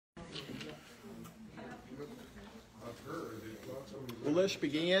Well, let's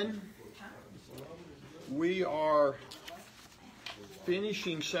begin. We are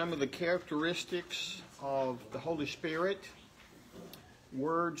finishing some of the characteristics of the Holy Spirit,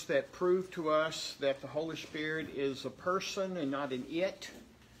 words that prove to us that the Holy Spirit is a person and not an it.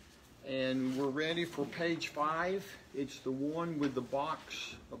 And we're ready for page 5. It's the one with the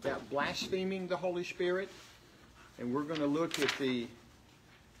box about blaspheming the Holy Spirit. And we're going to look at the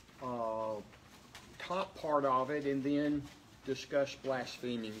top part of it and then discuss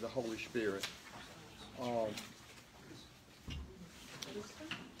blaspheming the Holy Spirit.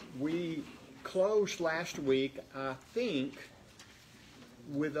 We closed last week, I think,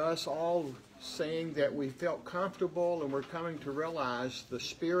 with us all saying that we felt comfortable and we're coming to realize the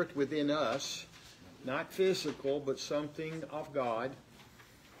Spirit within us, not physical, but something of God.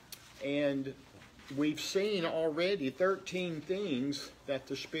 And we've seen already 13 things that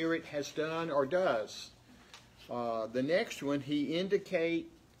the Spirit has done or does. The next one, He indicate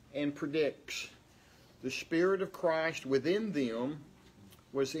and predicts. The Spirit of Christ within them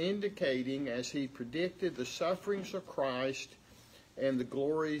was indicating as He predicted the sufferings of Christ and the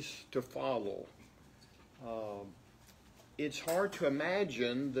glories to follow. It's hard to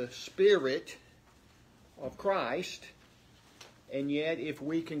imagine the Spirit of Christ, and yet if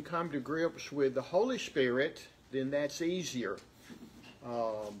we can come to grips with the Holy Spirit, then that's easier.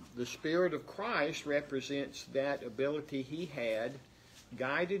 The Spirit of Christ represents that ability He had,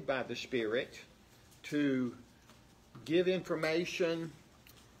 guided by the Spirit, to give information,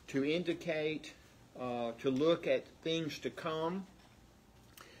 to indicate, to look at things to come.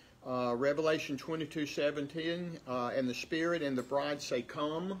 Revelation 22:17, and the Spirit and the bride say,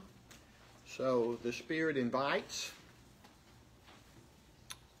 "Come." So the Spirit invites.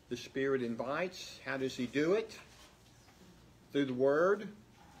 The Spirit invites. How does He do it? Through the Word,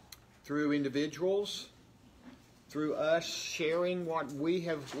 through individuals, through us sharing what we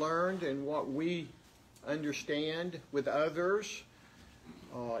have learned and what we understand with others.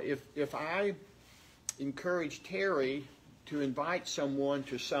 If I encourage Terry to invite someone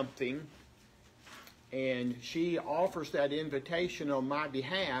to something and she offers that invitation on my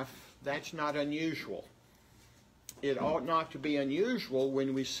behalf, that's not unusual. It ought not to be unusual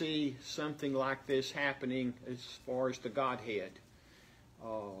when we see something like this happening as far as the Godhead.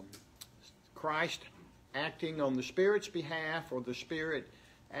 Christ acting on the Spirit's behalf or the Spirit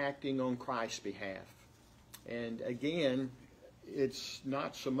acting on Christ's behalf. And again, it's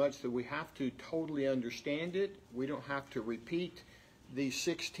not so much that we have to totally understand it. We don't have to repeat these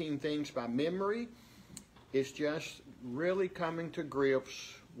 16 things by memory. It's just really coming to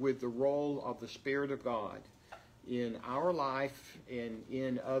grips with the role of the Spirit of God in our life and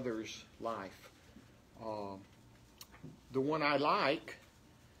in others' life. The one I like,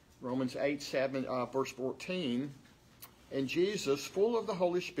 Romans 8:7, verse 14, and Jesus, full of the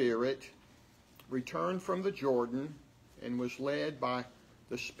Holy Spirit, returned from the Jordan and was led by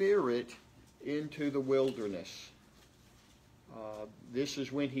the Spirit into the wilderness. This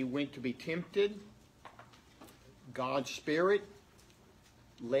is when He went to be tempted. God's Spirit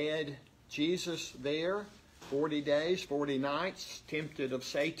led Jesus there, 40 days, 40 nights, tempted of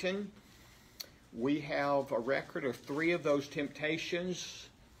Satan. We have a record of 3 of those temptations.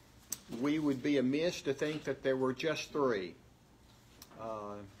 We would be amiss to think that there were just 3.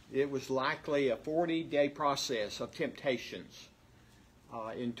 It was likely a 40-day process of temptations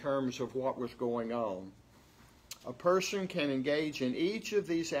in terms of what was going on. A person can engage in each of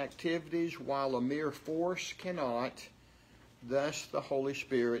these activities while a mere force cannot. Thus, the Holy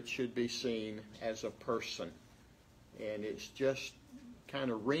Spirit should be seen as a person. And it's just kind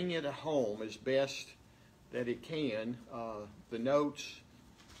of ringing it home as best that it can, the notes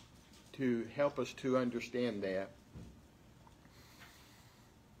to help us to understand that.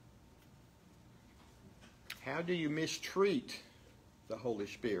 How do you mistreat the Holy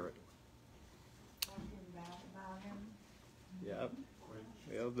Spirit? Talking bad about Him. Yeah.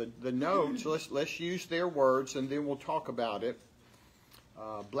 Well, the notes, let's use their words and then we'll talk about it.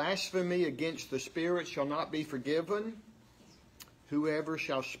 Blasphemy against the Spirit shall not be forgiven. Whoever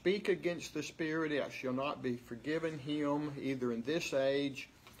shall speak against the Spirit, it shall not be forgiven him, either in this age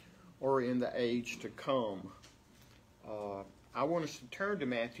or in the age to come. I want us to turn to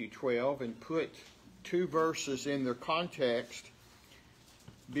Matthew 12 and put 2 verses in their context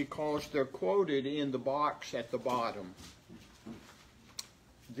because they're quoted in the box at the bottom.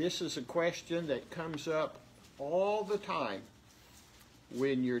 This is a question that comes up all the time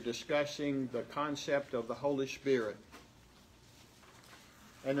when you're discussing the concept of the Holy Spirit.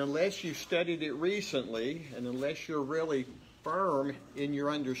 And unless you've studied it recently, and unless you're really firm in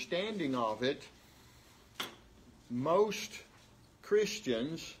your understanding of it, most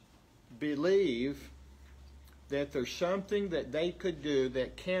Christians believe that there's something that they could do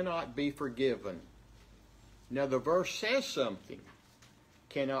that cannot be forgiven. Now the verse says something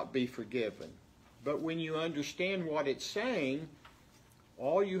cannot be forgiven. But when you understand what it's saying,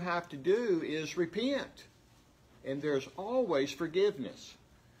 all you have to do is repent. And there's always forgiveness.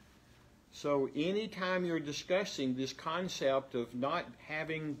 So anytime you're discussing this concept of not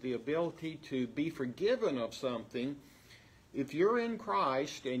having the ability to be forgiven of something, if you're in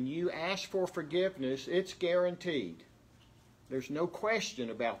Christ and you ask for forgiveness, it's guaranteed. There's no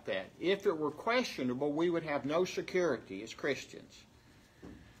question about that. If it were questionable, we would have no security as Christians.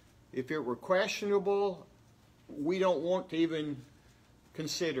 If it were questionable, we don't want to even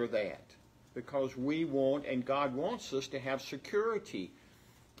consider that, because we want, and God wants us to have security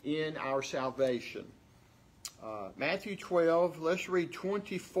in our salvation. Matthew 12, let's read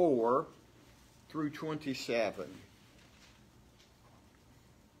 24 through 27.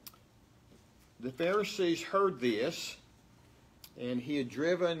 The Pharisees heard this, and he had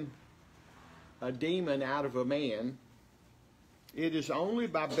driven a demon out of a man. It is only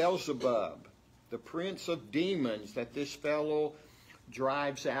by Beelzebub, the prince of demons, that this fellow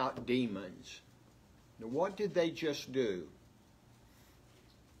drives out demons. Now, what did they just do?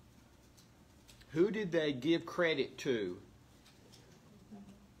 Who did they give credit to?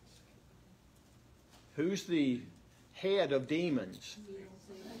 Who's the head of demons?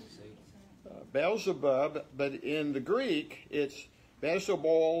 Beelzebub, but in the Greek it's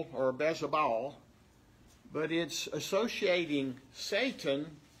Beelzebul or Beelzebul, but it's associating Satan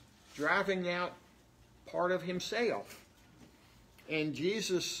driving out part of himself. And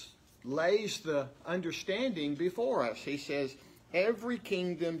Jesus lays the understanding before us. He says, every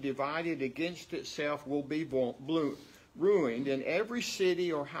kingdom divided against itself will be ruined, and every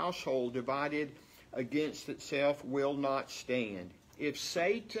city or household divided against itself will not stand. If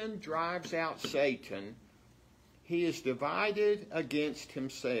Satan drives out Satan, he is divided against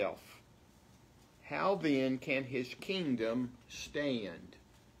himself. How then can his kingdom stand?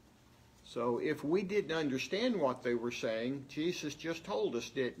 So if we didn't understand what they were saying, Jesus just told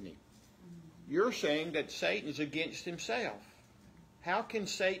us, didn't he? You're saying that Satan's against himself. How can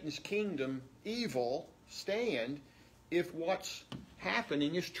Satan's kingdom, evil, stand if what's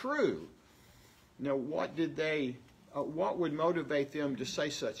happening is true? Now, what would motivate them to say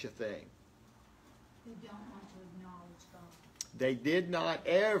such a thing? They don't want to acknowledge God. They did not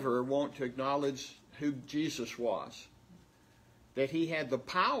ever want to acknowledge who Jesus was. That he had the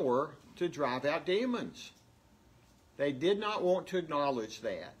power to drive out demons. They did not want to acknowledge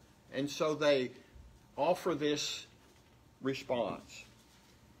that. And so they offer this response.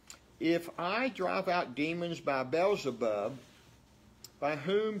 If I drive out demons by Beelzebub, by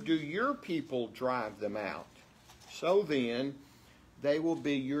whom do your people drive them out? So then, they will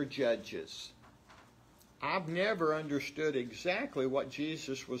be your judges. I've never understood exactly what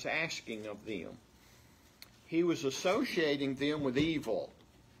Jesus was asking of them. He was associating them with evil,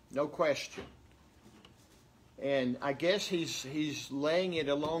 no question. And I guess he's laying it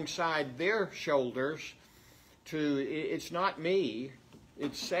alongside their shoulders it's not me,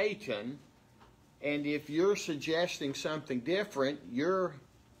 it's Satan. And if you're suggesting something different, you're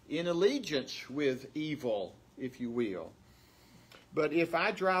in allegiance with evil, if you will. But if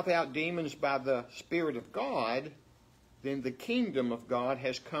I drive out demons by the Spirit of God, then the kingdom of God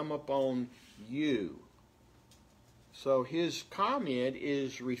has come upon you. So his comment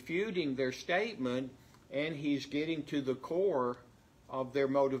is refuting their statement, and he's getting to the core of their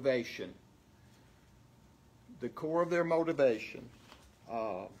motivation. The core of their motivation.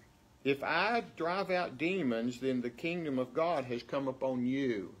 If I drive out demons, then the kingdom of God has come upon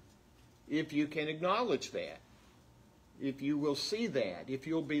you. If you can acknowledge that. If you will see that. If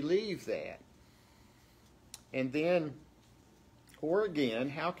you'll believe that. And then, or again,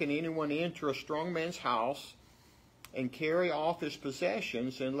 how can anyone enter a strong man's house and carry off his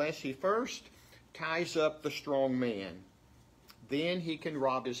possessions unless he first ties up the strong man? Then he can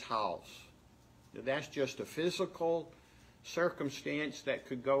rob his house. Now, that's just a physical circumstance that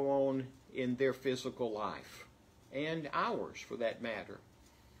could go on in their physical life, and ours for that matter.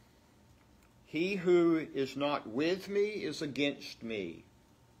 He who is not with me is against me.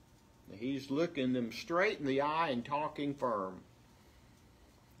 Now, he's looking them straight in the eye and talking firm.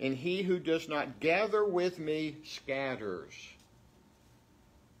 And he who does not gather with me scatters.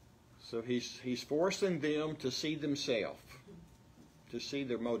 So he's forcing them to see themselves, to see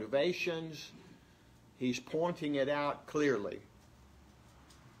their motivations. He's pointing it out clearly.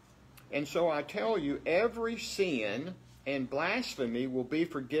 And so I tell you, every sin and blasphemy will be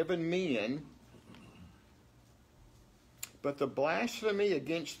forgiven men, But the blasphemy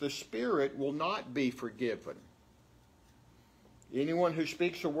against the Spirit will not be forgiven. Anyone who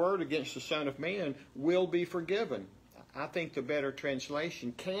speaks a word against the Son of Man will be forgiven. I think the better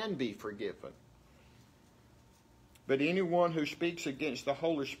translation, can be forgiven. But anyone who speaks against the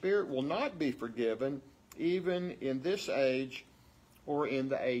Holy Spirit will not be forgiven, even in this age or in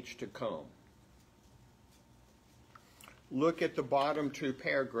the age to come. Look at the bottom two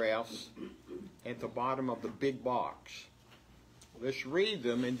paragraphs at the bottom of the big box. Let's read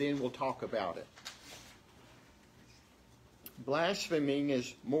them and then we'll talk about it. Blaspheming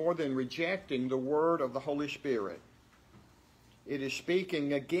is more than rejecting the word of the Holy Spirit. It is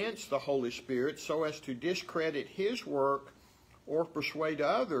speaking against the Holy Spirit so as to discredit His work or persuade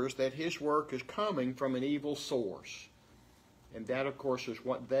others that His work is coming from an evil source. And that, of course, is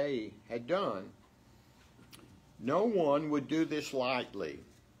what they had done. No one would do this lightly.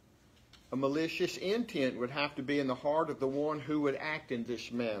 A malicious intent would have to be in the heart of the one who would act in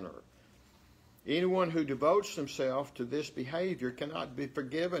this manner. Anyone who devotes himself to this behavior cannot be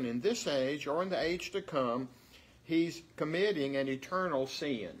forgiven in this age or in the age to come. He's committing an eternal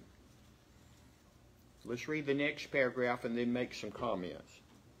sin. Let's read the next paragraph and then make some comments.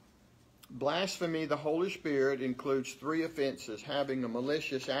 Blasphemy of the Holy Spirit includes three offenses: having a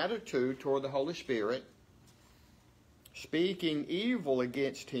malicious attitude toward the Holy Spirit, speaking evil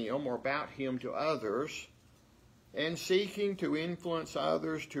against Him or about Him to others, and seeking to influence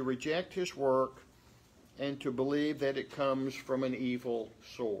others to reject His work and to believe that it comes from an evil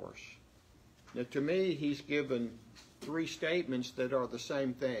source. Now, to me, he's given three statements that are the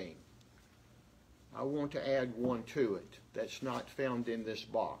same thing. I want to add one to it that's not found in this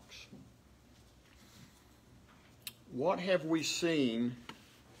box. What have we seen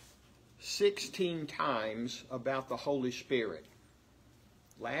 16 times about the Holy Spirit?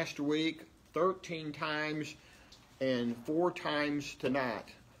 Last week, 13 times, and 4 times tonight.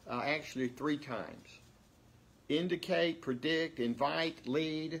 Actually, 3 times. Indicate, predict, invite,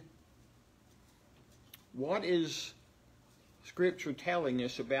 lead. What is Scripture telling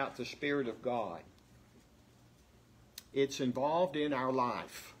us about the Spirit of God? It's involved in our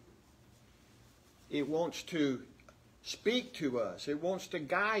life. It wants to speak to us. It wants to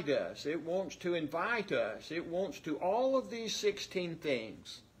guide us. It wants to invite us. It wants to all of these 16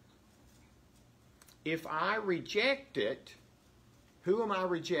 things. If I reject it, who am I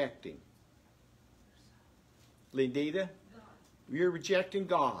rejecting? Lindita? You're rejecting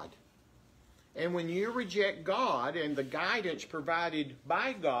God. And when you reject God and the guidance provided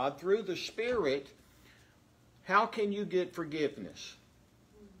by God through the Spirit, how can you get forgiveness?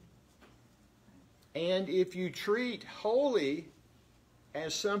 And if you treat holy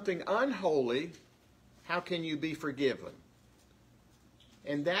as something unholy, how can you be forgiven?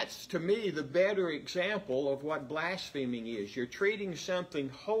 And that's, to me, the better example of what blaspheming is. You're treating something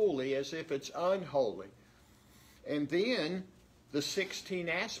holy as if it's unholy. And then the 16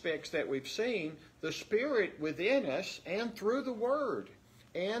 aspects that we've seen, the Spirit within us and through the Word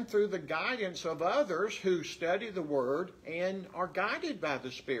and through the guidance of others who study the Word and are guided by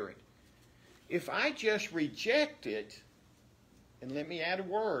the Spirit. If I just reject it, and let me add a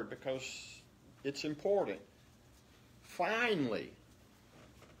word because it's important. Finally,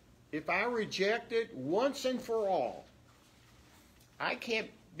 if I reject it once and for all, I can't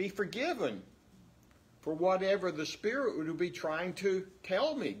be forgiven for whatever the Spirit would be trying to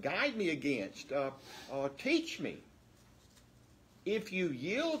tell me, guide me against, teach me. If you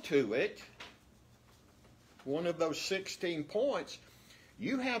yield to it, one of those 16 points,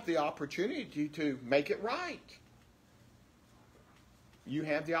 you have the opportunity to make it right. You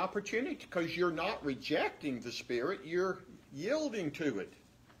have the opportunity because you're not rejecting the Spirit, you're yielding to it.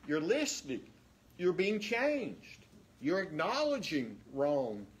 You're listening. You're being changed. You're acknowledging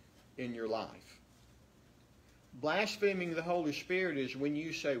wrong in your life. Blaspheming the Holy Spirit is when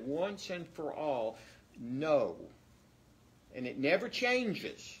you say once and for all, no. And it never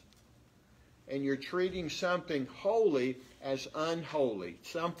changes. And you're treating something holy as unholy.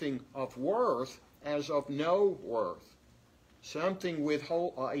 Something of worth as of no worth. Something with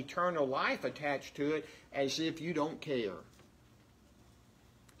eternal life attached to it as if you don't care.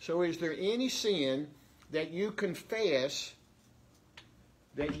 So is there any sin that you confess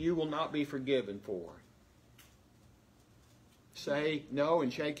that you will not be forgiven for? Say no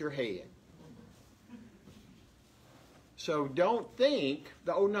and shake your head. So don't think,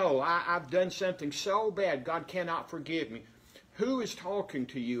 oh no, I've done something so bad, God cannot forgive me. Who is talking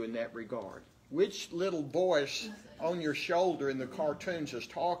to you in that regard? Which little voice on your shoulder in the cartoons is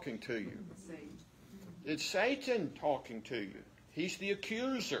talking to you? It's Satan talking to you. He's the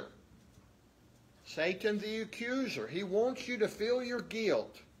accuser. Satan the accuser. He wants you to feel your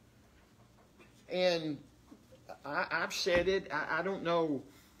guilt. And I've said it, I don't know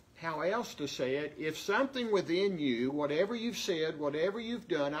how else to say it. If something within you, whatever you've said, whatever you've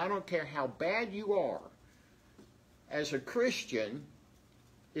done, I don't care how bad you are, as a Christian,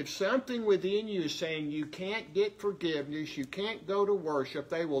 if something within you is saying you can't get forgiveness, you can't go to worship,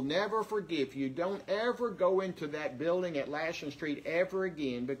 they will never forgive you, don't ever go into that building at Lassen Street ever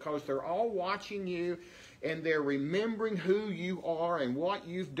again, because they're all watching you and they're remembering who you are and what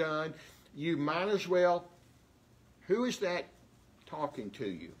you've done. You might as well, who is that talking to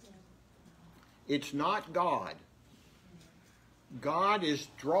you? It's not God. God is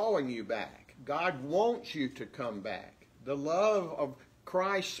drawing you back. God wants you to come back. The love of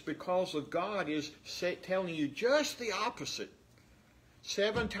Christ because of God is telling you just the opposite.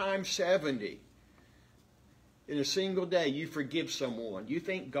 7 times 70 in a single day you forgive someone. You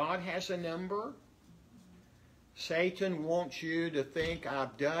think God has a number? Satan wants you to think,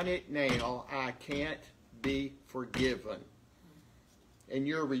 I've done it now, I can't be forgiven. And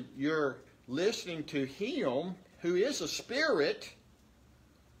you're listening to him, who is a spirit,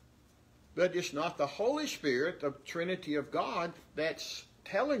 but it's not the Holy Spirit, the Trinity of God, that's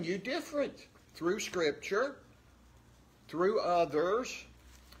telling you different through Scripture, through others,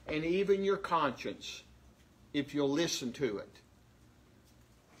 and even your conscience, if you'll listen to it.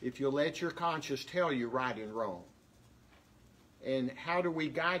 If you'll let your conscience tell you right and wrong. And how do we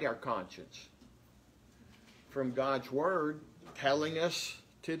guide our conscience? From God's Word telling us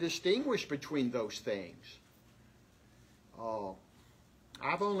to distinguish between those things.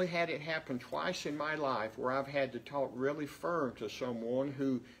 I've only had it happen twice in my life where I've had to talk really firm to someone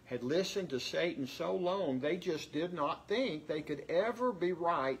who had listened to Satan so long they just did not think they could ever be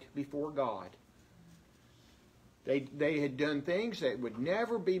right before God. They had done things that would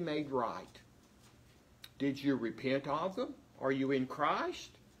never be made right. Did you repent of them? Are you in Christ?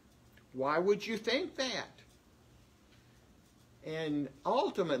 Why would you think that? And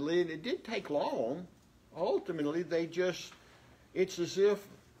ultimately, it didn't take long. Ultimately, it's as if,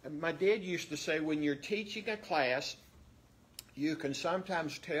 my dad used to say, when you're teaching a class, you can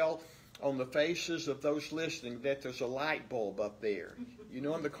sometimes tell on the faces of those listening that there's a light bulb up there. You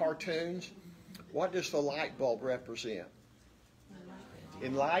know, in the cartoons, what does the light bulb represent?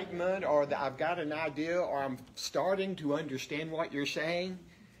 Enlightenment, or I've got an idea, or I'm starting to understand what you're saying.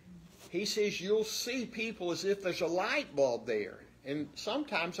 He says you'll see people as if there's a light bulb there. And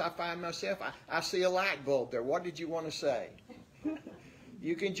sometimes I find myself, I see a light bulb there. What did you want to say?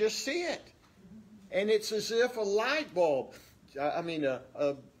 You can just see it. And it's as if a light bulb,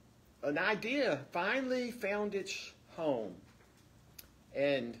 an idea finally found its home.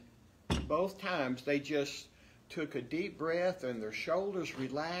 And both times they just took a deep breath and their shoulders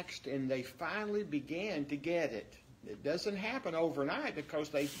relaxed and they finally began to get it. It doesn't happen overnight because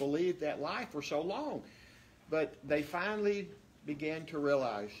they believed that lie for so long. But they finally began to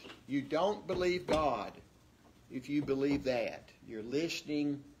realize you don't believe God if you believe that. You're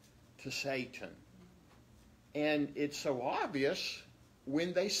listening to Satan. And it's so obvious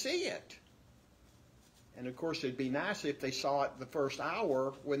when they see it. And of course it'd be nice if they saw it the first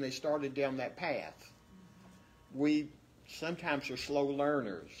hour when they started down that path. We sometimes are slow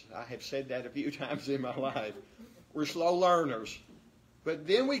learners. I have said that a few times in my life. We're slow learners. But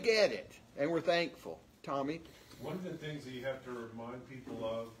then we get it, and we're thankful. Tommy? One of the things that you have to remind people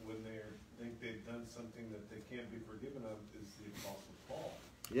of when they think they've done something that they can't be forgiven of is the Apostle Paul.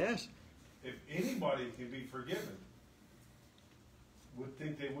 Yes. If anybody can be forgiven, would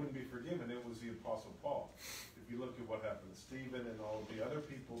think they wouldn't be forgiven, it was the Apostle Paul. If you look at what happened to Stephen and all of the other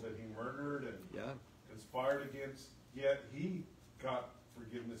people that he murdered and conspired against, yet he got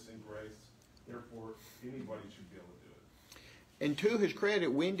forgiveness and grace. Therefore, anybody should be able to do it. And to his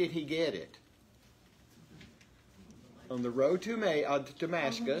credit, when did he get it? On the road to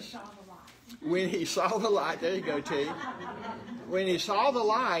Damascus. When he saw the light. There you go, T. When he saw the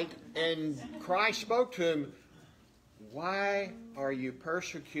light and Christ spoke to him, why are you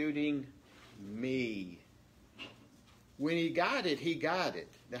persecuting me? When he got it, he got it.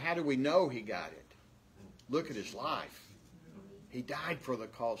 Now, how do we know he got it? Look at his life. He died for the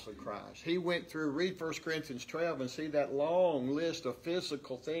cause of Christ. He went through, read 1 Corinthians 12 and see that long list of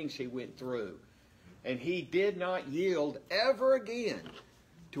physical things he went through. And he did not yield ever again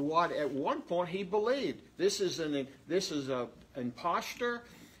to what at one point he believed. This is an imposter.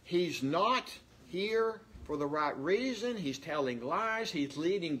 He's not here for the right reason. He's telling lies. He's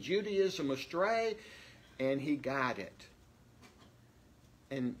leading Judaism astray. And he got it.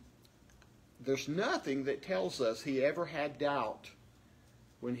 And there's nothing that tells us he ever had doubt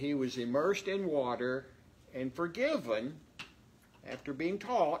when he was immersed in water and forgiven after being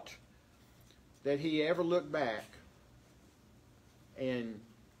taught, that he ever looked back and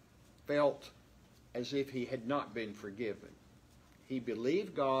felt as if he had not been forgiven. He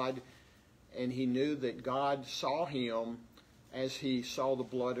believed God, and he knew that God saw him as he saw the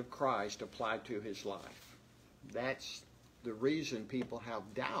blood of Christ applied to his life. That's the reason people have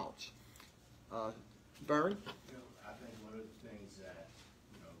doubts. Vern? I think one of the things that,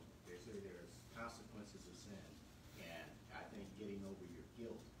 they say there's consequences of sin, and I think getting over your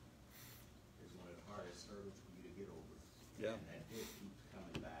guilt is one of the hardest hurdles for you to get over. Yeah. And that guilt keeps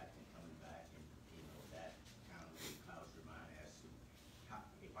coming back, and that kind of really clouds your mind as to,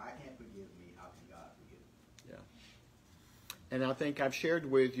 if I can't forgive me, how can God forgive me? Yeah. And I think I've shared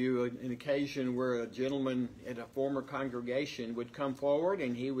with you an occasion where a gentleman at a former congregation would come forward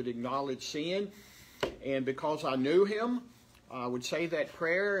and he would acknowledge sin. And because I knew him, I would say that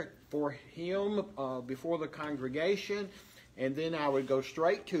prayer for him before the congregation. And then I would go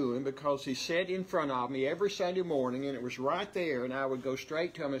straight to him because he sat in front of me every Sunday morning and it was right there. And I would go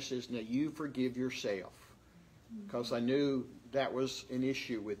straight to him and says, now you forgive yourself. Because I knew that was an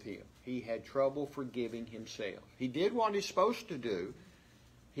issue with him. He had trouble forgiving himself. He did what he's supposed to do.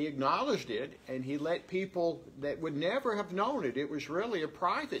 He acknowledged it, and he let people that would never have known it. It was really a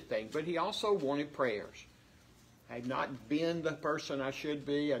private thing, but he also wanted prayers. I've not been the person I should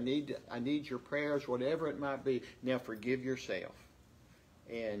be. I need your prayers, whatever it might be. Now forgive yourself.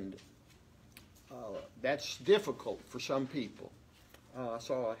 And that's difficult for some people.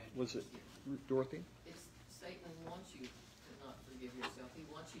 Was it Dorothy? Satan wants you to not forgive yourself. He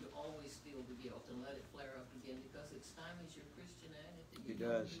wants you to always feel the guilt and let it flare up again because it stymies your Christianity. It don't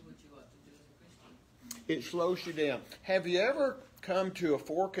does. do what you ought to do as a Christian. It slows you down. Have you ever come to a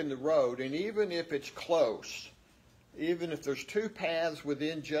fork in the road, and even if it's close, even if there's two paths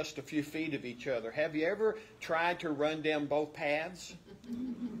within just a few feet of each other, have you ever tried to run down both paths?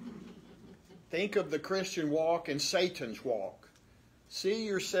 Think of the Christian walk and Satan's walk. See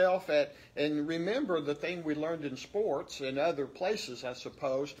yourself and remember the thing we learned in sports and other places, I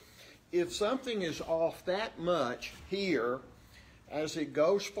suppose. If something is off that much here, as it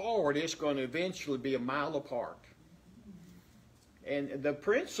goes forward, it's going to eventually be a mile apart. And the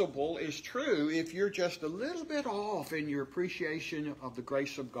principle is true if you're just a little bit off in your appreciation of the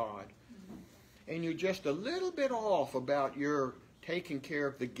grace of God. And you're just a little bit off about your taking care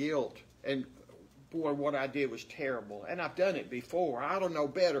of the guilt. And boy, what I did was terrible. And I've done it before. I don't know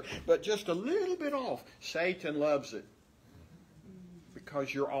better. But just a little bit off. Satan loves it.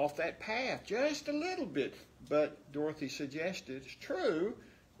 Because you're off that path. Just a little bit. But Dorothy suggested it's true.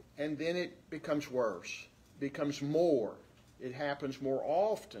 And then it becomes worse. Becomes more. It happens more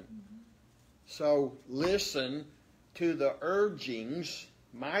often. So listen to the urgings.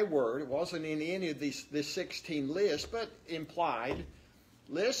 My word, it wasn't in any of this 16 lists, but implied.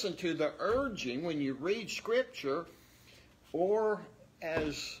 Listen to the urging when you read Scripture or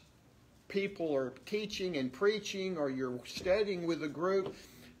as people are teaching and preaching or you're studying with a group.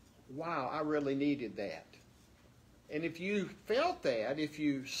 Wow, I really needed that. And if you felt that, if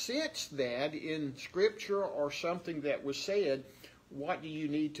you sensed that in Scripture or something that was said, what do you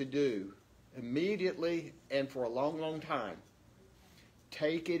need to do? Immediately and for a long, long time.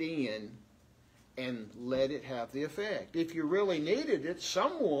 Take it in and let it have the effect. If you really needed it,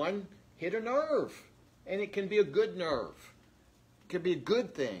 someone hit a nerve. And it can be a good nerve. It can be a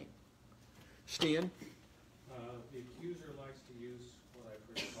good thing. Stan? The accuser likes to use what I've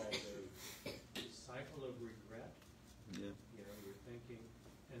heard called a cycle of regret. Yeah. You're thinking,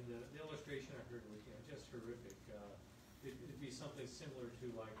 and the illustration I heard was just horrific. It'd be something similar to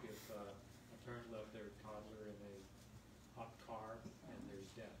like if a parent left their toddler in a hot car and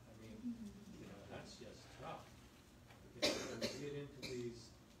there's death. I mean, that's just tough. When you get into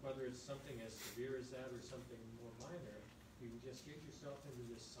these, whether it's something as severe as that or something more minor, you just get yourself into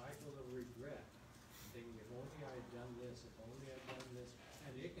this cycle of regret. Thinking, if only I had done this, if only I'd done this,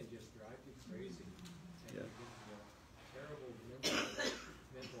 and it can just drive you crazy. And Yeah. you get terrible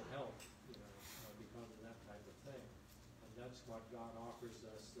mental health, because of that type of thing. And that's what God offers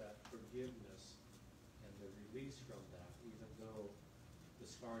us, that forgiveness and the release from that. Even though the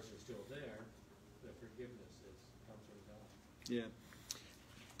scars are still there, the forgiveness comes from God. Yeah.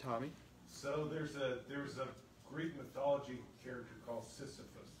 Tommy? So there's a Greek mythology character called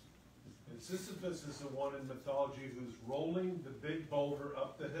Sisyphus. And Sisyphus is the one in mythology who's rolling the big boulder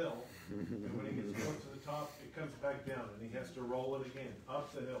up the hill. And when he gets going to the top, it comes back down. And he has to roll it again,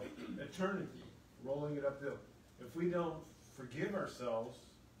 up the hill. Eternity, rolling it up the hill. If we don't forgive ourselves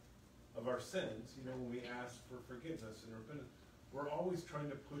of our sins, when we ask for forgiveness and repentance, we're always trying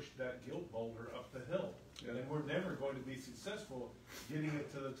to push that guilt boulder up the hill. And we're never going to be successful getting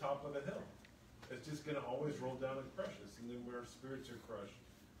it to the top of the hill. It's just going to always roll down and crush us. And then where our spirits are crushed,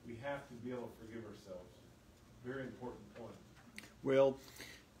 we have to be able to forgive ourselves. Very important point. Well,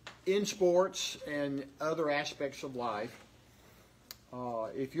 in sports and other aspects of life,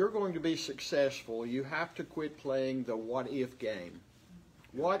 if you're going to be successful, you have to quit playing the what-if game.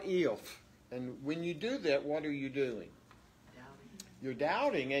 What if? And when you do that, what are you doing? You're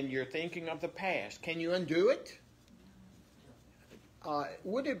doubting and you're thinking of the past. Can you undo it?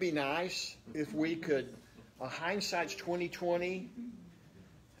 Wouldn't it be nice if we could, hindsight's 20/20,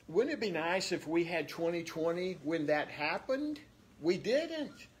 wouldn't it be nice if we had 20/20 when that happened? We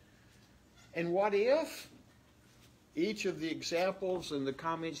didn't. And what if? Each of the examples and the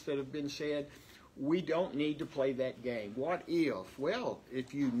comments that have been said, we don't need to play that game. What if? Well,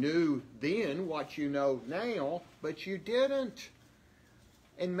 if you knew then what you know now, but you didn't.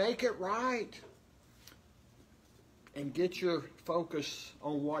 And make it right. And get your focus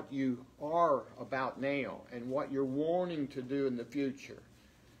on what you are about now and what you're wanting to do in the future.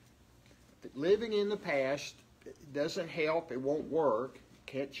 Living in the past doesn't help. It won't work.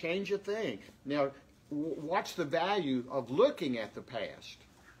 Can't change a thing. Now, what's the value of looking at the past?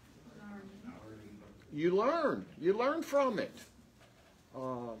 You learn. You learn from it.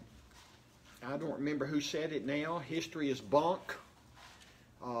 I don't remember who said it now. History is bunk.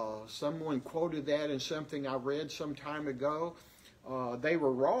 Someone quoted that in something I read some time ago. They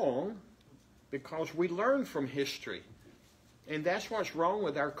were wrong because we learn from history. And that's what's wrong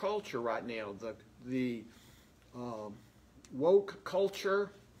with our culture right now. The woke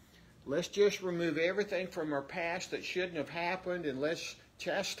culture. Let's just remove everything from our past that shouldn't have happened, and let's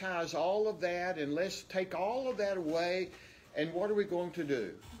chastise all of that, and let's take all of that away. And what are we going to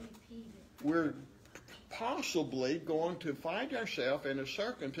do? We're possibly going to find ourselves in a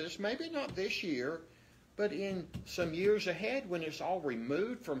circumstance, maybe not this year, but in some years ahead, when it's all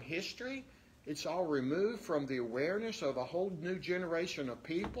removed from history, it's all removed from the awareness of a whole new generation of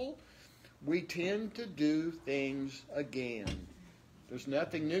people. We tend to do things again. There's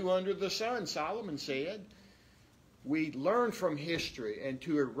nothing new under the sun, Solomon said. We learn from history, and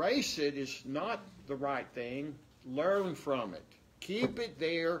to erase it is not the right thing. Learn from it. Keep it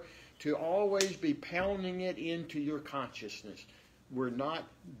there, to always be pounding it into your consciousness. We're not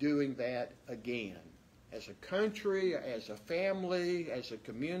doing that again. As a country, as a family, as a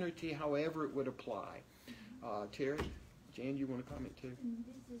community, however it would apply. Terry, Jan, you want to comment too? And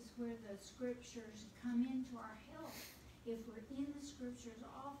this is where the scriptures come into our help. If we're in the scriptures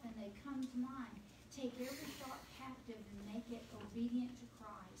often, they come to mind. Take every thought captive and make it obedient to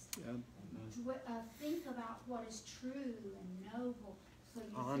Christ. Yeah. Think about what is true and noble. So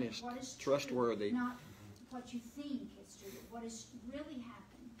you honest, what is trustworthy. True, not what you think is true, but what is really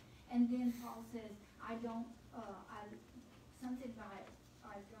happened. And then Paul says, I don't let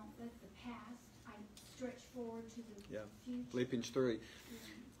the past, I stretch forward to the future. Philippians 3.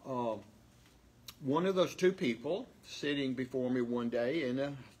 One of those two people sitting before me one day in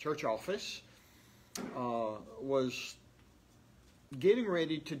a church office was getting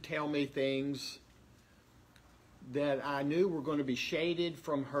ready to tell me things that I knew were going to be shaded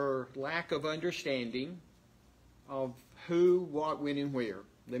from her lack of understanding of who, what, when, and where.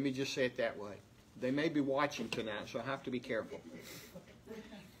 Let me just say it that way. They may be watching tonight, so I have to be careful.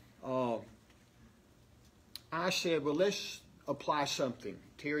 I said, well, let's apply something.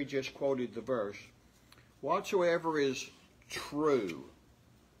 Terry just quoted the verse. Whatsoever is true.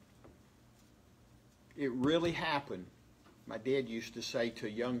 It really happened. My dad used to say to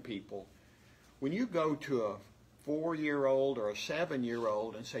young people, when you go to a 4-year-old or a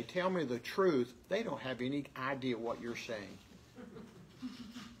 7-year-old and say, tell me the truth, they don't have any idea what you're saying.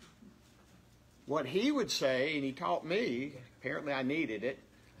 What he would say, and he taught me, apparently I needed it,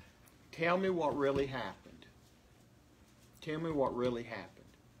 tell me what really happened. Tell me what really happened.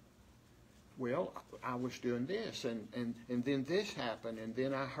 Well, I was doing this, and then this happened, and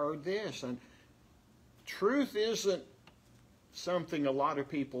then I heard this. And truth isn't something a lot of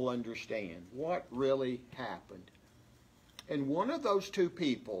people understand. What really happened? And one of those two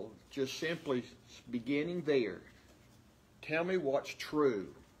people, just simply beginning there, tell me what's true.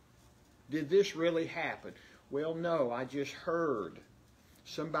 Did this really happen? Well, no, I just heard.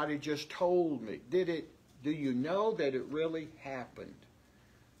 Somebody just told me. Did it? Do you know that it really happened?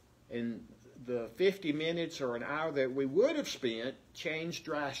 And the 50 minutes or an hour that we would have spent changed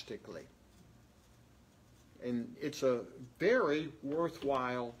drastically. And it's a very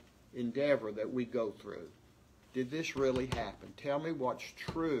worthwhile endeavor that we go through. Did this really happen? Tell me what's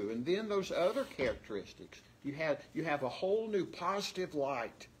true. And then those other characteristics. You have a whole new positive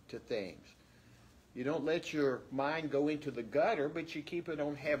light to things. You don't let your mind go into the gutter, but you keep it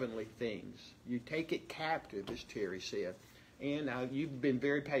on heavenly things. You take it captive, as Terry said. And you've been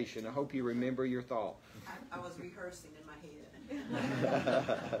very patient. I hope you remember your thought. I was rehearsing in my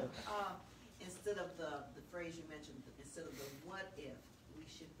head. Instead of the phrase you mentioned, instead of the what if, we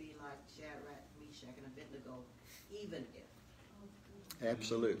should be like Shadrach, Meshach, and Abednego, even if.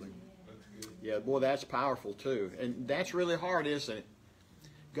 Absolutely. Yeah, boy, that's powerful too. And that's really hard, isn't it?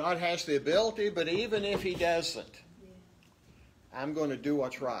 God has the ability, but even if He doesn't, I'm going to do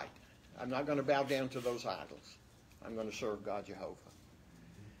what's right. I'm not going to bow down to those idols. I'm going to serve God Jehovah.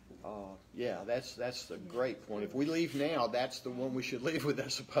 Yeah, that's the great point. If we leave now, that's the one we should leave with, I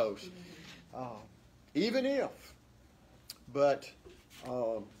suppose. Even if. But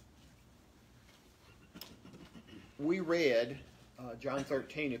we read John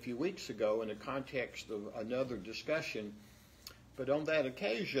 13 a few weeks ago in the context of another discussion. But on that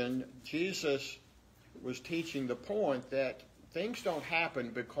occasion, Jesus was teaching the point that things don't happen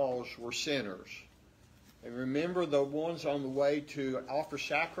because we're sinners. And remember the ones on the way to offer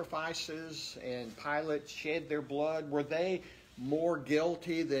sacrifices and Pilate shed their blood? Were they more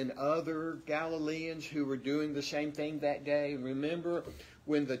guilty than other Galileans who were doing the same thing that day? Remember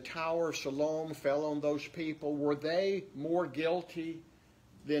when the Tower of Siloam fell on those people? Were they more guilty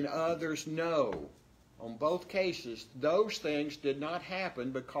than others? No. On both cases, those things did not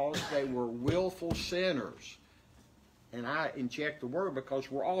happen because they were willful sinners. And I inject the word because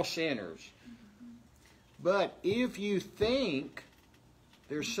we're all sinners. But if you think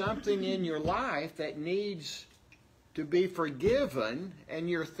there's something in your life that needs to be forgiven, and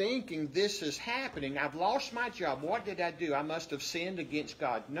you're thinking this is happening, I've lost my job, what did I do? I must have sinned against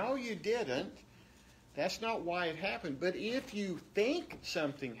God. No, you didn't. That's not why it happened. But if you think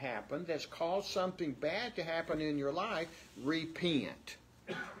something happened that's caused something bad to happen in your life, repent.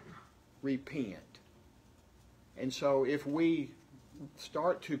 Repent. And so if we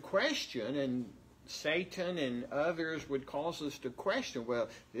start to question, and Satan and others would cause us to question, well,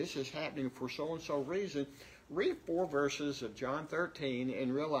 this is happening for so-and-so reason, read 4 verses of John 13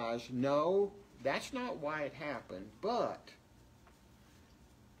 and realize, no, that's not why it happened. But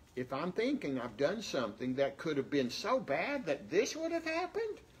if I'm thinking I've done something that could have been so bad that this would have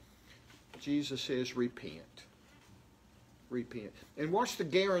happened, Jesus says, repent. Repent. And what's the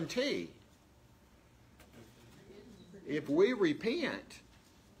guarantee? If we repent,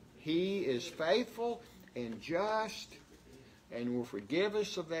 He is faithful and just and will forgive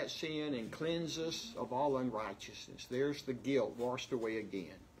us of that sin and cleanse us of all unrighteousness. There's the guilt washed away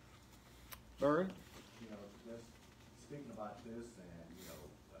again. Vern? You know, just speaking about this and, you know,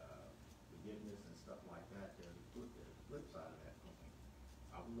 forgiveness and stuff like that, there's a flip side of that coin.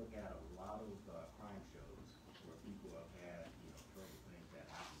 I would look at a lot of crime shows where people have had, you know, terrible things that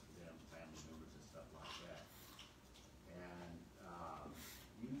happen to them, family members and stuff like that. And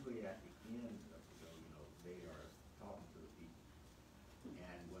usually at the end of the show, you know, they are talking to the people.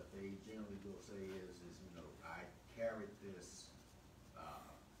 And what they generally will say is, you know, I carried this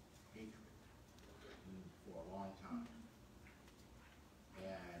hatred for a long time.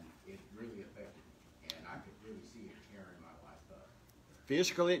 And it really affected me. And I could really see it tearing my life up.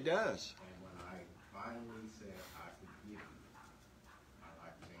 Physically it does. And when I finally said, I forgive you, my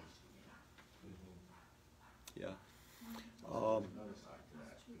life changed again. Yeah. Another side to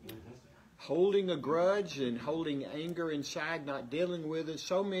that. Holding a grudge and holding anger inside, not dealing with it,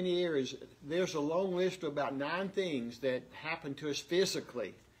 so many areas. There's a long list of about 9 things that happen to us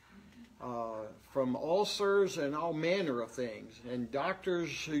physically, from ulcers and all manner of things. And doctors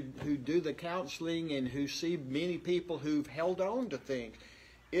who do the counseling and who see many people who've held on to things,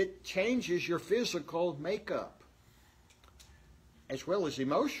 it changes your physical makeup as well as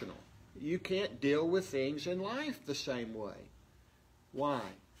emotional. You can't deal with things in life the same way. Why?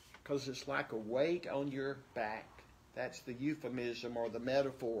 Because it's like a weight on your back. That's the euphemism or the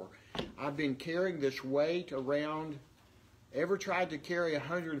metaphor. I've been carrying this weight around. Ever tried to carry a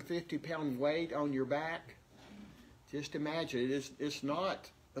 150-pound weight on your back? Just imagine, it's not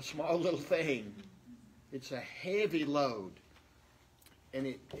a small little thing. It's a heavy load. And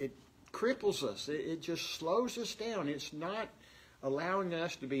it cripples us. It just slows us down. It's not allowing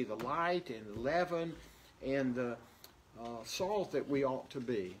us to be the light and the leaven and the salt that we ought to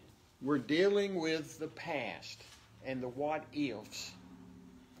be. We're dealing with the past and the what-ifs.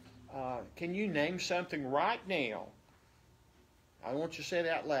 Can you name something right now? I don't want you to say it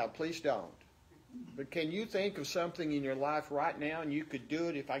out loud. Please don't. But can you think of something in your life right now, and you could do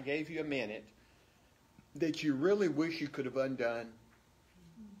it if I gave you a minute, that you really wish you could have undone?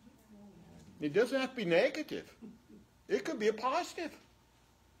 It doesn't have to be negative. It could be a positive.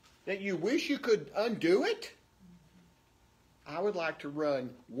 That you wish you could undo it. I would like to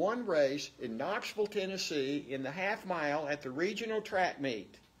run one race in Knoxville, Tennessee in the half mile at the regional track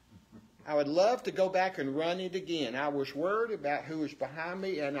meet. I would love to go back and run it again. I was worried about who was behind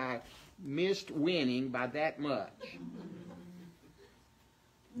me, and I missed winning by that much.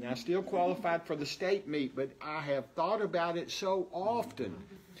 Now, I still qualified for the state meet, but I have thought about it so often.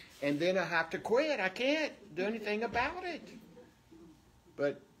 And then I have to quit. I can't do anything about it.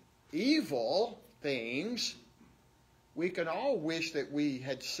 But evil things, we can all wish that we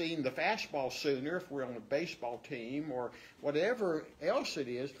had seen the fastball sooner if we're on a baseball team or whatever else it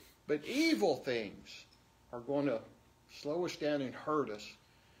is. But evil things are going to slow us down and hurt us.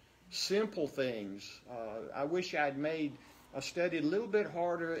 Simple things. I wish I studied a little bit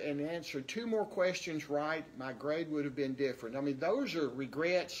harder and answered 2 more questions right. My grade would have been different. I mean, those are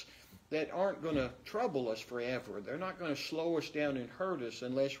regrets that aren't going to trouble us forever. They're not going to slow us down and hurt us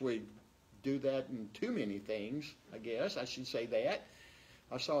unless we do that in too many things, I guess. I should say that.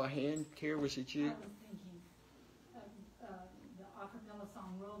 I saw a hand. Kara, was it you? I was thinking of the acapella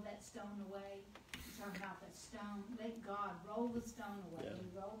song, Roll That Stone Away. You're talking about the stone. Let God roll the stone away. Yeah.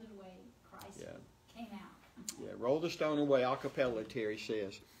 He rolled it away. Christ came out. Yeah, roll the stone away, a cappella, Terry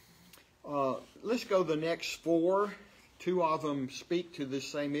says. Let's go the next 4. 2 of them speak to this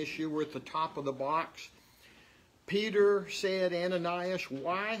same issue. We're at the top of the box. Peter said, Ananias,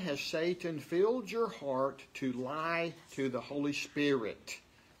 why has Satan filled your heart to lie to the Holy Spirit?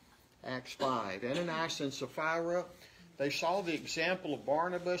 Acts 5. Ananias and Sapphira, they saw the example of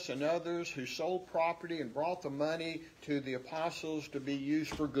Barnabas and others who sold property and brought the money to the apostles to be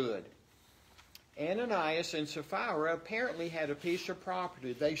used for good. Ananias and Sapphira apparently had a piece of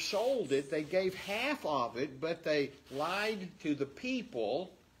property. They sold it. They gave half of it, but they lied to the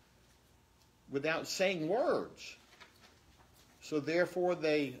people without saying words. So therefore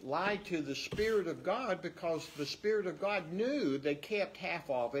they lied to the Spirit of God because the Spirit of God knew they kept half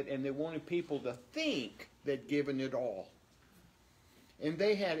of it and they wanted people to think they'd given it all. And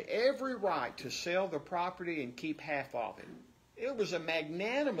they had every right to sell the property and keep half of it. It was a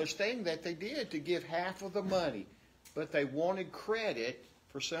magnanimous thing that they did to give half of the money. But they wanted credit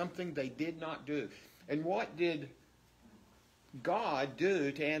for something they did not do. And what did God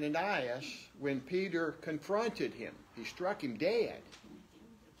do to Ananias when Peter confronted him? He struck him dead.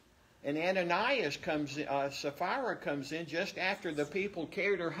 And Ananias Sapphira comes in just after the people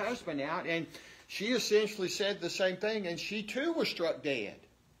carried her husband out, and she essentially said the same thing, and she too was struck dead.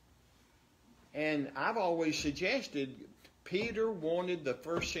 And I've always suggested Peter wanted the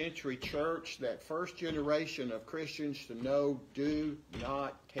first century church, that first generation of Christians, to know, do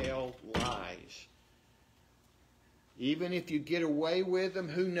not tell lies. Even if you get away with them,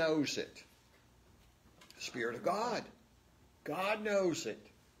 who knows it? The Spirit of God. God knows it.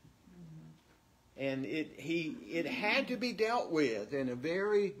 And it had to be dealt with in a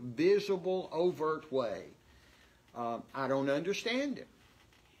very visible, overt way. I don't understand it,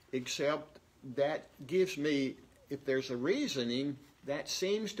 except that gives me, if there's a reasoning, that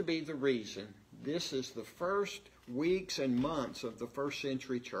seems to be the reason. This is the first weeks and months of the first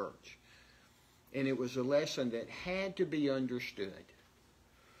century church. And it was a lesson that had to be understood.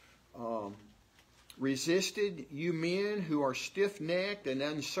 Resisted, you men who are stiff-necked and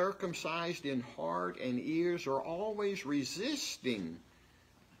uncircumcised in heart and ears are always resisting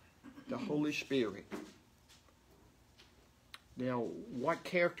the Holy Spirit. Now, what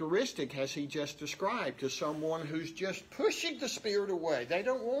characteristic has he just described to someone who's just pushing the Spirit away? They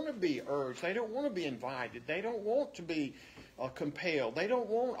don't want to be urged. They don't want to be invited. They don't want to be compelled. They don't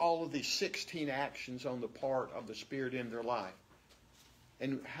want all of these 16 actions on the part of the Spirit in their life.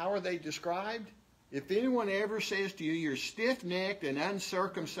 And how are they described? If anyone ever says to you, you're stiff-necked and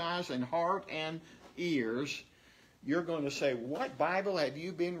uncircumcised in heart and ears, you're going to say, what Bible have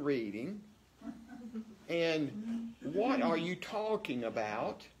you been reading? And what are you talking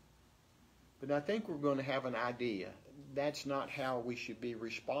about? But I think we're going to have an idea. That's not how we should be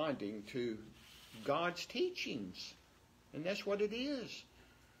responding to God's teachings. And that's what it is.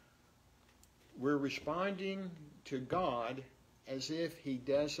 We're responding to God as if He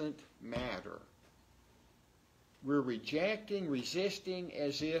doesn't matter. We're rejecting, resisting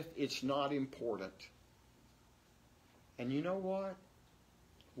as if it's not important. And you know what?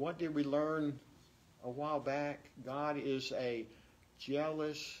 What did we learn a while back? God is a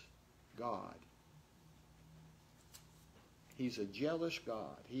jealous God. He's a jealous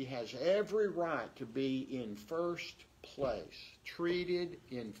God. He has every right to be in first place, treated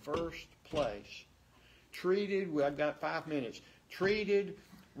in first place. Treated, I've got 5 minutes, treated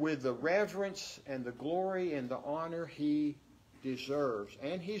with the reverence and the glory and the honor he deserves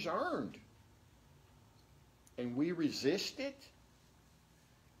and he's earned. And we resist it,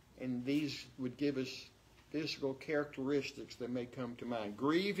 and these would give us physical characteristics that may come to mind.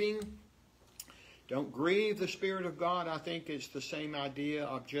 Grieving. Don't grieve the Spirit of God. I think it's the same idea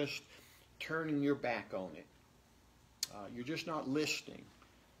of just turning your back on it. You're just not listening.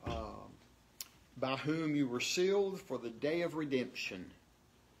 By whom you were sealed for the day of redemption.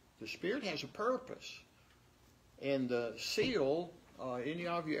 The Spirit has a purpose. And the seal, any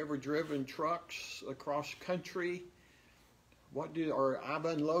of you ever driven trucks across country? I've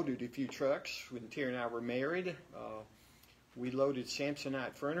unloaded a few trucks when Terry and I were married. We loaded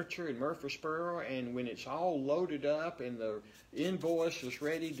Samsonite furniture in Murfreesboro, and when it's all loaded up and the invoice is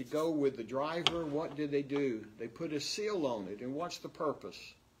ready to go with the driver, what do? They put a seal on it. And what's the purpose?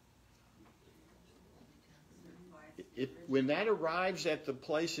 When that arrives at the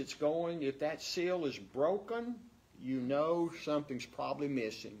place it's going, if that seal is broken, you know something's probably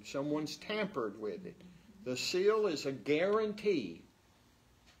missing. Someone's tampered with it. The seal is a guarantee.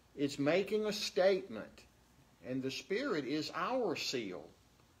 It's making a statement. And the Spirit is our seal.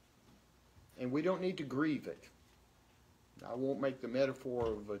 And we don't need to grieve it. I won't make the metaphor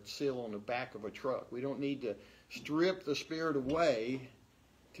of a seal on the back of a truck. We don't need to strip the Spirit away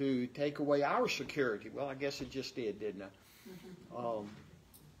to take away our security. Well, I guess it just did, didn't it?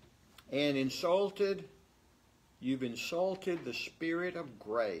 And insulted, you've insulted the Spirit of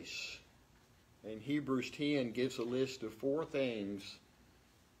grace. And Hebrews 10 gives a list of 4 things.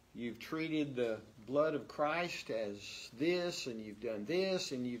 You've treated the blood of Christ as this, and you've done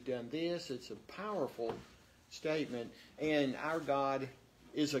this, and you've done this. It's a powerful statement. And our God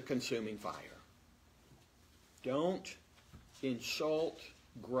is a consuming fire. Don't insult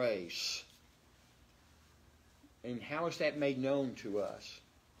grace. And how is that made known to us?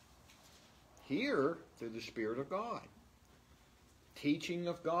 Here, through the Spirit of God. Teaching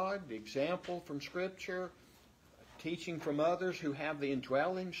of God, the example from Scripture, teaching from others who have the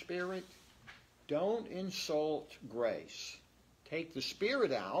indwelling Spirit. Don't insult grace. Take the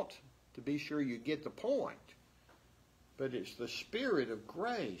Spirit out to be sure you get the point. But it's the Spirit of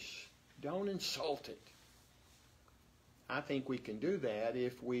grace. Don't insult it. I think we can do that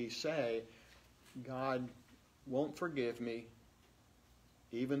if we say, God won't forgive me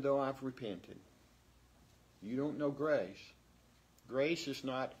even though I've repented. You don't know grace. Grace is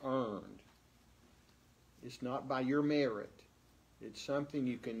not earned. It's not by your merit. It's something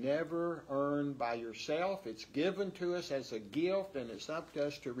you can never earn by yourself. It's given to us as a gift, and it's up to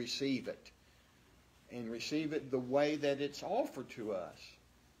us to receive it. And receive it the way that it's offered to us,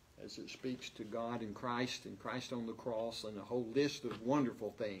 as it speaks to God and Christ on the cross, and a whole list of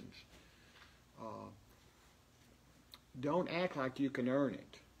wonderful things. Don't act like you can earn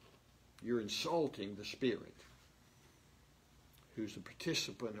it. You're insulting the Spirit, who's the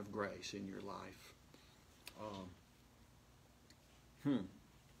participant of grace in your life.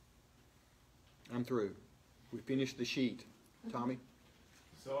 I'm through. We finished the sheet. Tommy?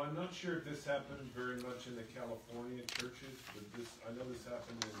 So I'm not sure if this happened very much in the California churches, but I know this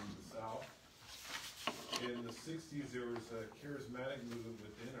happened in the South. In the 60s, there was a charismatic movement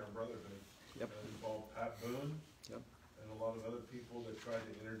within our brotherhood. Yep. That involved Pat Boone. Yep. And a lot of other people that tried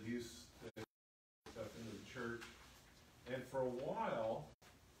to introduce stuff into the church. And for a while,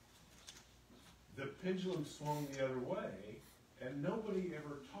 the pendulum swung the other way, and nobody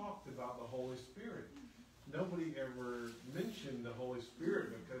ever talked about the Holy Spirit. Nobody ever mentioned the Holy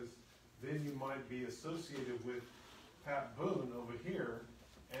Spirit, because then you might be associated with Pat Boone over here.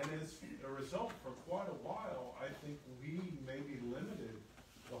 And as a result, for quite a while, I think we maybe limited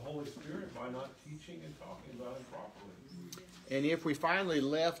the Holy Spirit by not teaching and talking about Him properly. And if we finally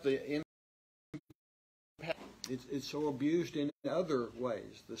left the impact, it's so abused in other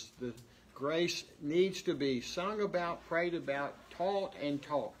ways. The grace needs to be sung about, prayed about, taught and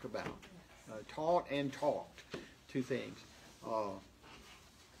talked about. Taught and talked. 2 things.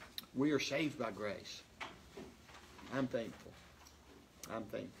 We are saved by grace. I'm thankful. I'm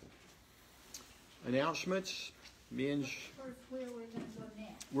thankful. Announcements. Men's. First, where we're going to go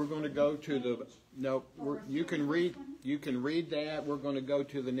next? We're going to go to the. No, you can read. You can read that. We're going to go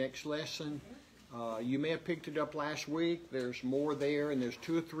to the next lesson. You may have picked it up last week. There's more there, and there's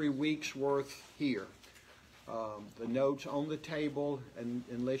 2 or 3 weeks worth here. The notes on the table, and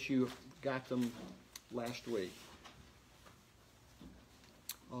unless you got them last week.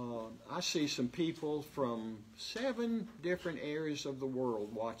 I see some people from 7 different areas of the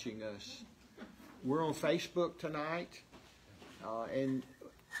world watching us. We're on Facebook tonight, and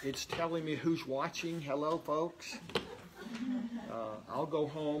it's telling me who's watching. Hello, folks. I'll go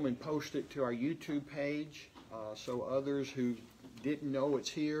home and post it to our YouTube page so others who didn't know it's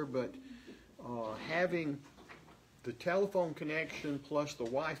here, but having the telephone connection plus the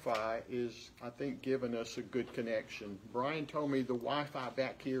Wi-Fi is, I think, giving us a good connection. Brian told me the Wi-Fi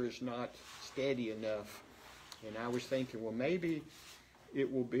back here is not steady enough, and I was thinking, well, maybe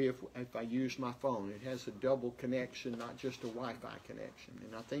it will be if I use my phone. It has a double connection, not just a Wi-Fi connection,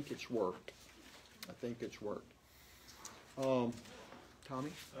 and I think it's worked. I think it's worked.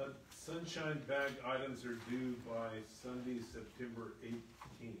 Tommy? Sunshine bag items are due by Sunday, September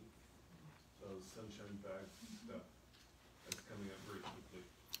 18th. So sunshine bag stuff, that's coming up very quickly.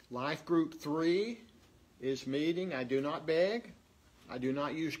 Life Group 3 is meeting. I do not beg. I do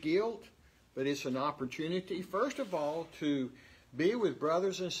not use guilt, but it's an opportunity, first of all, to be with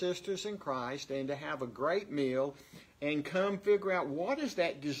brothers and sisters in Christ and to have a great meal and come figure out what is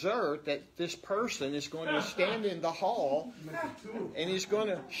that dessert that this person is going to stand in the hall and he's going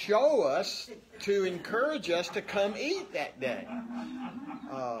to show us to encourage us to come eat that day.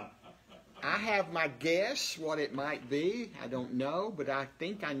 I have my guess what it might be. I don't know, but I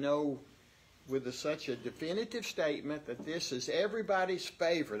think I know with such a definitive statement that this is everybody's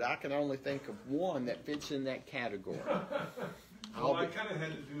favorite. I can only think of one that fits in that category. Well, I kind of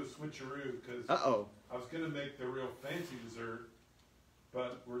had to do a switcheroo because I was going to make the real fancy dessert,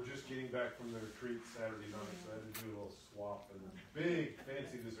 but we're just getting back from the retreat Saturday night, so I had to do a little swap. And the big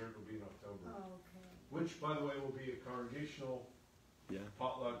fancy dessert will be in October, which, by the way, will be a congregational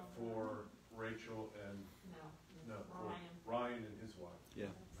potluck for Rachel and for Ryan and his wife.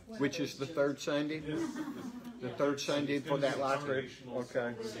 Yeah, which is the third Sunday. Yes, the third Sunday for that life group.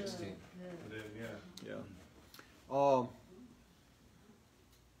 Okay. 16. And then, yeah.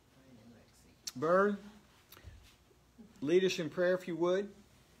 Bern, lead us in prayer if you would.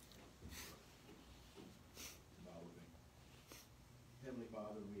 Heavenly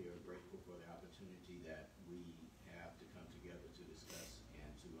Father, we are grateful for the opportunity that we have to come together to discuss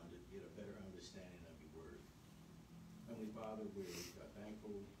and to get a better understanding of your word. Heavenly Father, we're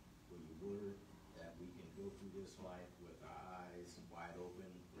thankful for your word, that we can go through this life with our eyes wide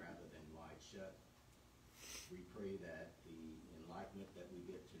open rather than wide shut. We pray that the enlightenment that we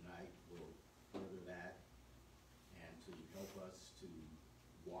get tonight will further that and to help us to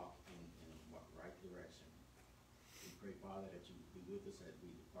walk in the right direction. We pray, Father, that you be with us as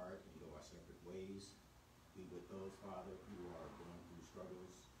we depart and go our separate ways. Be with those, Father, who are going through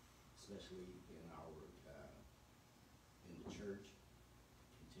struggles, especially in in the church.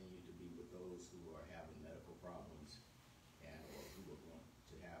 Continue to be with those who are having medical problems and or who are going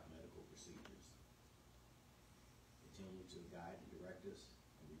to have medical procedures. Continue to guide and direct us,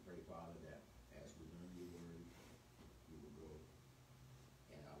 and we pray, Father, that as we learn your word, we will go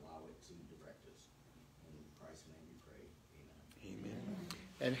and allow it to direct us. In Christ's name we pray. Amen. Amen.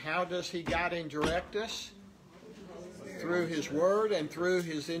 And how does he guide and direct us? Through his word and through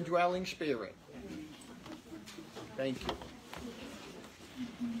his indwelling spirit. Thank you.